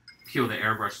then peel the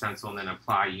airbrush stencil and then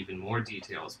apply even more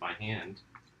details by hand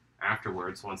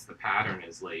afterwards once the pattern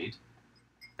is laid.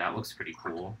 That looks pretty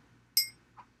cool.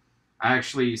 I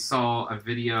actually saw a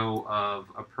video of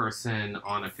a person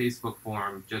on a Facebook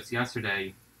forum just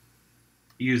yesterday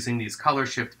using these color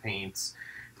shift paints,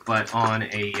 but on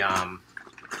a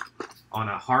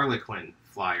Harlequin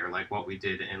flyer like what we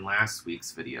did in last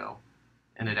week's video.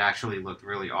 And it actually looked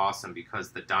really awesome because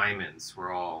the diamonds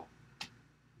were all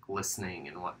glistening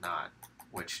and whatnot,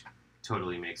 which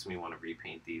totally makes me want to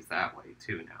repaint these that way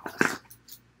too now.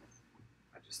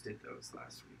 I just did those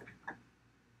last week.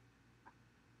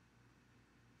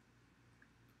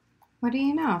 What do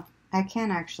you know? I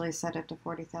can actually set it to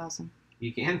 40,000.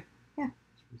 You can? Yeah.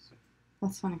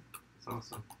 That's funny. That's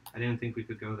awesome. I didn't think we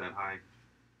could go that high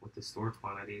with the store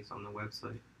quantities on the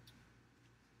website.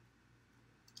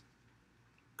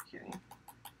 Okay.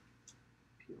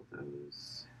 Peel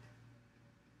those.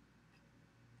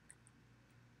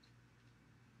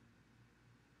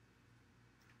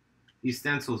 These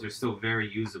stencils are still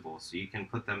very usable, so you can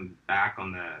put them back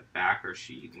on the backer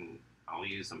sheet, and I'll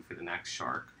use them for the next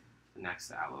shark, the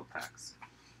next Allopex.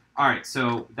 Alright,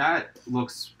 so that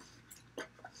looks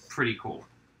pretty cool.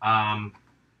 I'm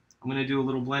going to do a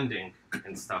little blending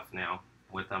and stuff now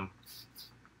with them.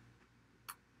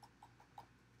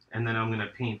 And then I'm going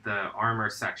to paint the armor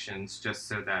sections just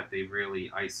so that they really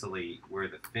isolate where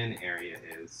the fin area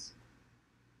is.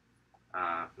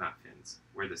 Not fins,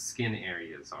 where the skin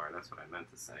areas are. That's what I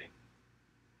meant to say.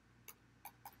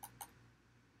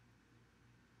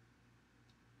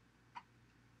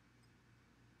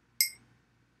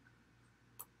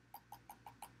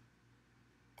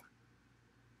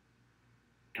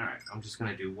 Alright, I'm just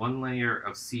going to do one layer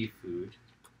of seafood.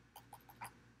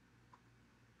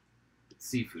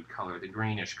 Seafood color, the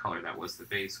greenish color that was the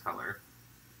base color.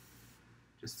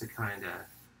 Just to kind of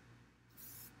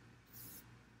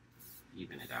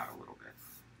even it out a little bit.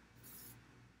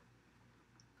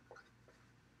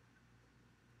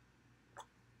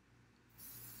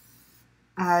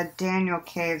 Daniel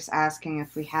Cave's asking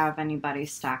if we have anybody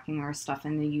stocking our stuff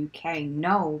in the UK.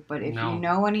 No, but if you No.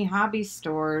 know any hobby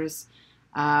stores,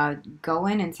 go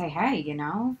in and say, hey, you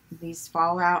know, these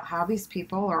Fallout Hobbies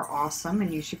people are awesome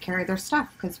and you should carry their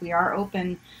stuff because we are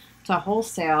open to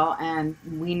wholesale and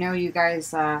we know you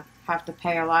guys have to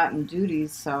pay a lot in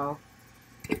duties, so.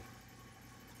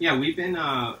 Yeah, we've been,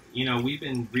 we've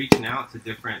been reaching out to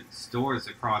different stores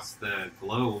across the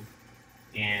globe,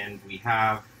 and we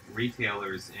have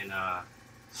retailers in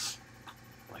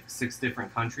like 6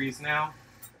 different countries now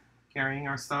carrying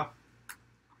our stuff.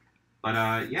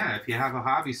 But yeah, if you have a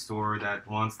hobby store that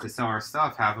wants to sell our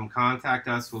stuff, have them contact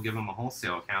us. We'll give them a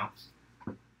wholesale account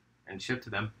and ship to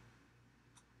them.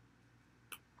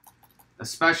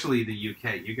 Especially the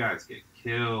UK. You guys get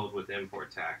killed with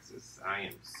import taxes. I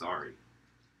am sorry.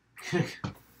 I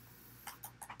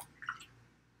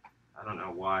don't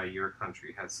know why your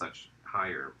country has such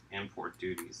higher import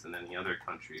duties than any other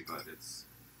country, but it's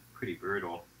pretty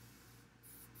brutal.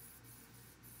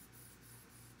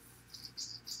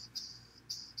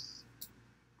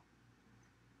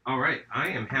 All right, I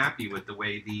am happy with the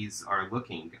way these are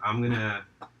looking. I'm going to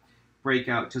break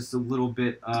out just a little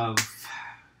bit of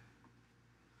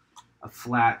a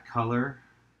flat color,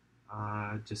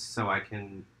 just so I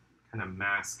can kind of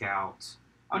mask out.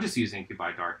 I'll just use Ink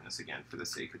by Darkness again for the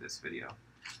sake of this video,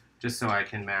 just so I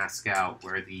can mask out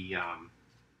where the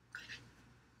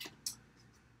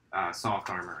soft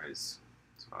armor is.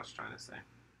 That's what I was trying to say.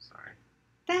 Sorry.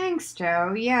 Thanks,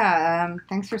 Joe. Yeah,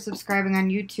 thanks for subscribing on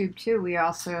YouTube, too. We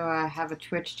also have a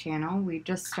Twitch channel. We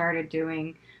just started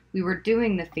doing... We were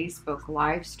doing the Facebook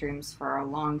live streams for a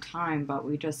long time, but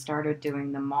we just started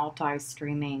doing the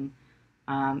multi-streaming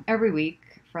every week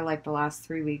for like the last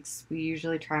 3 weeks. We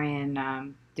usually try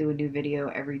and do a new video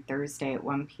every Thursday at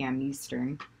 1 p.m.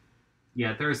 Eastern.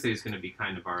 Yeah, Thursday is going to be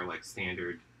kind of our like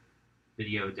standard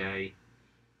video day.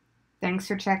 Thanks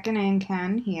for checking in,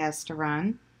 Ken. He has to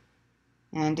run.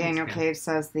 And Daniel Cave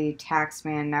says the tax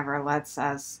man never lets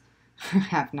us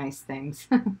have nice things.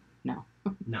 No.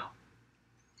 No.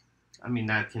 I mean,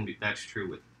 that's true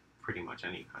with pretty much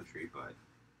any country, but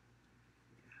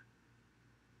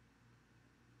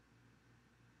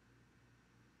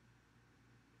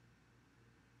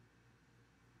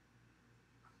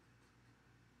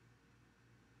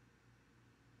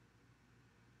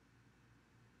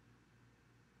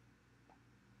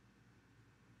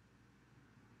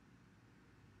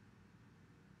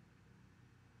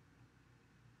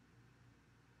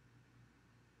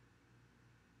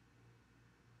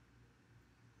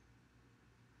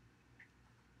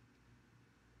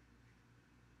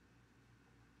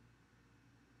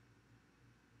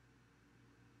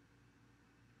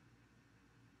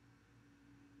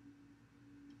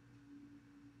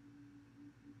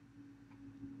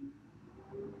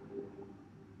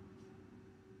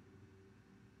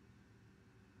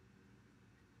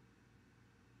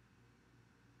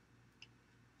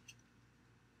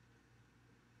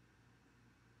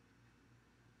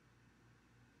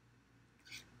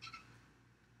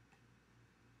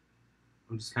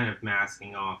I'm just kind of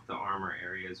masking off the armor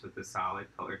areas with the solid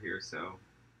color here, so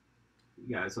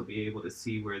you guys will be able to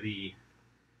see where the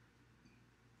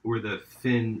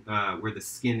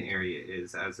skin area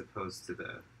is, as opposed to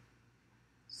the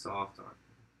soft armor.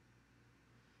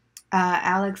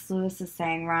 Alex Lewis is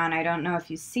saying, Ron, I don't know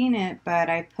if you've seen it, but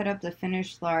I put up the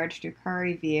finished large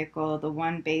Drukari vehicle, the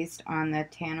one based on the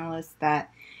Tantalus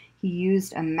that he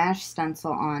used a mesh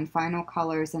stencil on. Final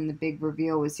colors and the big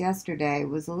reveal was yesterday.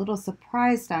 Was a little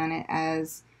surprised on it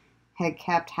as had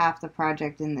kept half the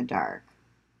project in the dark.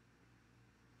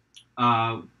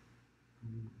 Where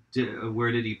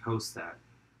did he post that?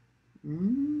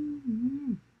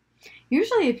 Mm-hmm.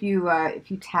 Usually if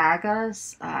you tag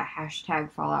us, hashtag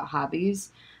Fallout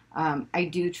Hobbies, I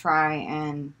do try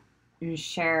and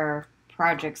share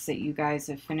projects that you guys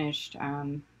have finished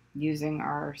using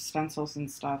our stencils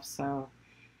and stuff. So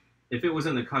if it was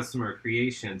in the customer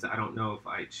creations, I don't know if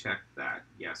I checked that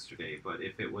yesterday, but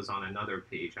if it was on another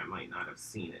page, I might not have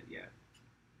seen it yet.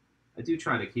 I do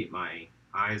try to keep my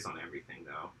eyes on everything,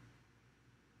 though.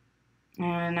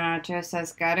 And Joe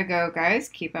says, gotta go, guys.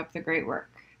 Keep up the great work.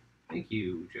 Thank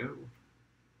you, Joe.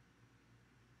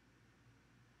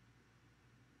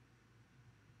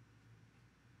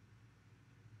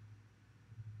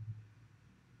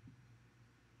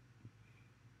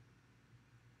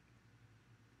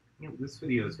 You know, this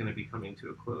video is going to be coming to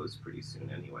a close pretty soon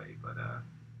anyway, but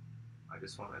I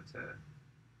just wanted to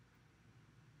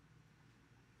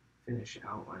finish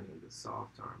outlining the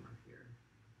soft armor here.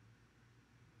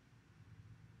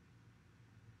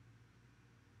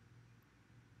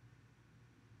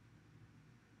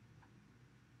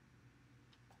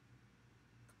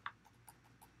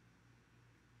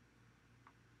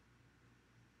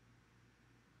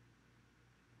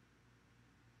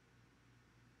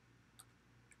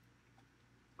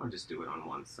 I'll just do it on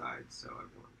one side so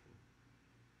everyone can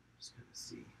just kind of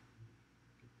see.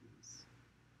 Get these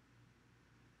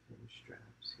thin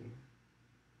straps here.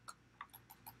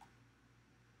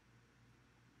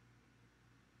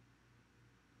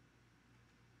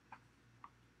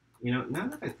 You know, now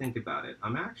that I think about it,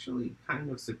 I'm actually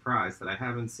kind of surprised that I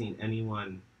haven't seen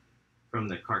anyone from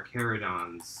the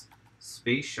Carcharodon's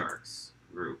Space Sharks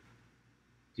group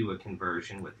do a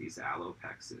conversion with these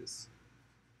Allopexes.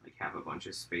 Like have a bunch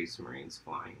of Space Marines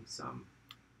flying some.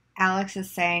 Alex is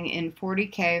saying in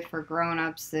 40K for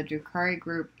grown-ups, the Drukhari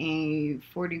group in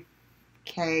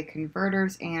 40K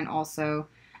converters and also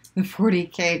the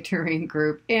 40K touring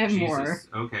group and Jesus. more.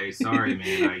 Okay, sorry,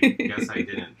 man. I guess I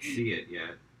didn't see it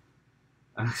yet.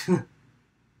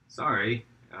 Sorry.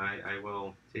 I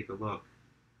will take a look.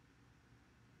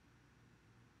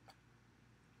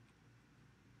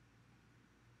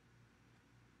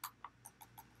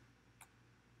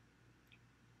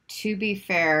 To be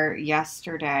fair,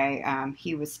 yesterday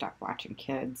he was stuck watching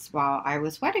kids while I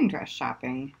was wedding dress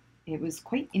shopping. It was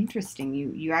quite interesting.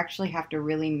 You actually have to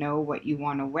really know what you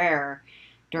want to wear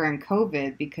during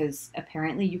COVID because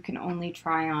apparently you can only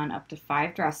try on up to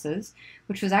 5 dresses,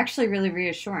 which was actually really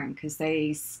reassuring because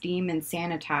they steam and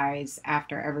sanitize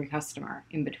after every customer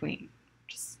in between,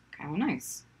 which is kind of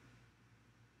nice.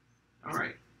 All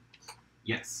right.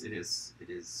 Yes, it is. It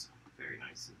is very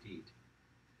nice indeed.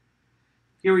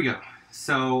 Here we go.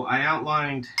 So I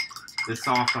outlined the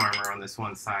soft armor on this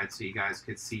one side so you guys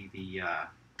could see the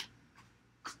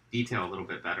detail a little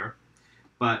bit better.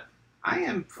 But I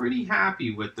am pretty happy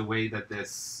with the way that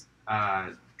this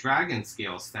Dragon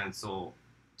Scale Stencil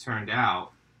turned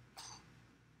out.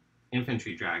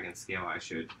 Infantry Dragon Scale, I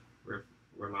should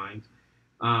remind.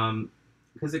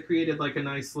 Because it created like a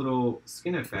nice little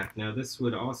skin effect. Now this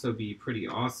would also be pretty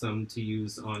awesome to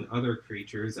use on other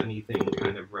creatures, anything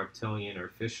kind of reptilian or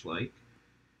fish-like.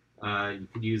 You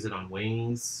could use it on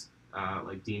wings,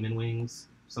 like demon wings,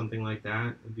 something like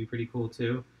that would be pretty cool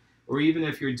too. Or even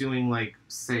if you're doing like,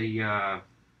 say, a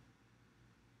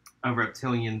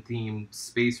reptilian-themed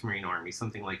Space Marine army,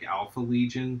 something like Alpha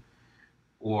Legion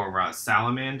or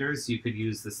Salamanders, you could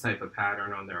use this type of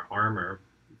pattern on their armor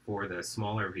for the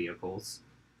smaller vehicles.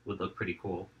 Would look pretty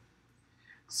cool.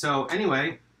 So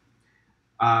anyway,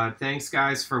 thanks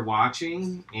guys for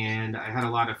watching, and I had a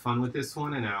lot of fun with this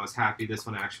one, and I was happy this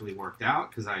one actually worked out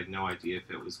because I had no idea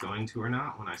if it was going to or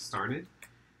not when I started.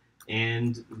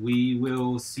 And we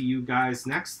will see you guys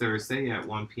next Thursday at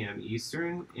 1 p.m.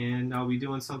 Eastern, and I'll be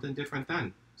doing something different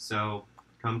then. So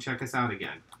come check us out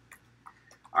again.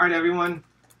 All right, everyone.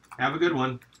 Have a good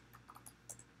one.